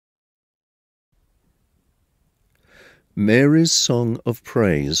Mary's Song of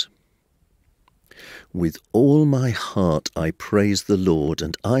Praise. With all my heart I praise the Lord,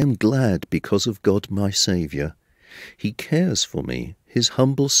 and I am glad because of God my Saviour. He cares for me, his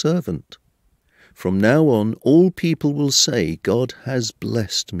humble servant. From now on all people will say, God has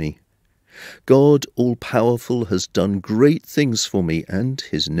blessed me. God all-powerful has done great things for me, and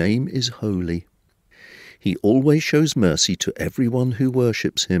his name is holy. He always shows mercy to everyone who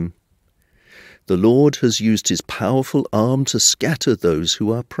worships him. The Lord has used his powerful arm to scatter those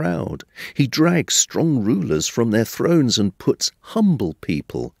who are proud. He drags strong rulers from their thrones and puts humble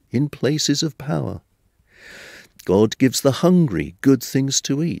people in places of power. God gives the hungry good things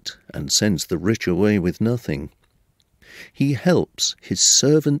to eat and sends the rich away with nothing. He helps his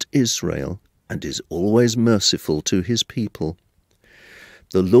servant Israel and is always merciful to his people.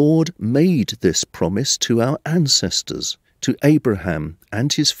 The Lord made this promise to our ancestors, to Abraham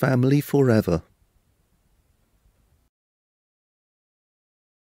and his family forever.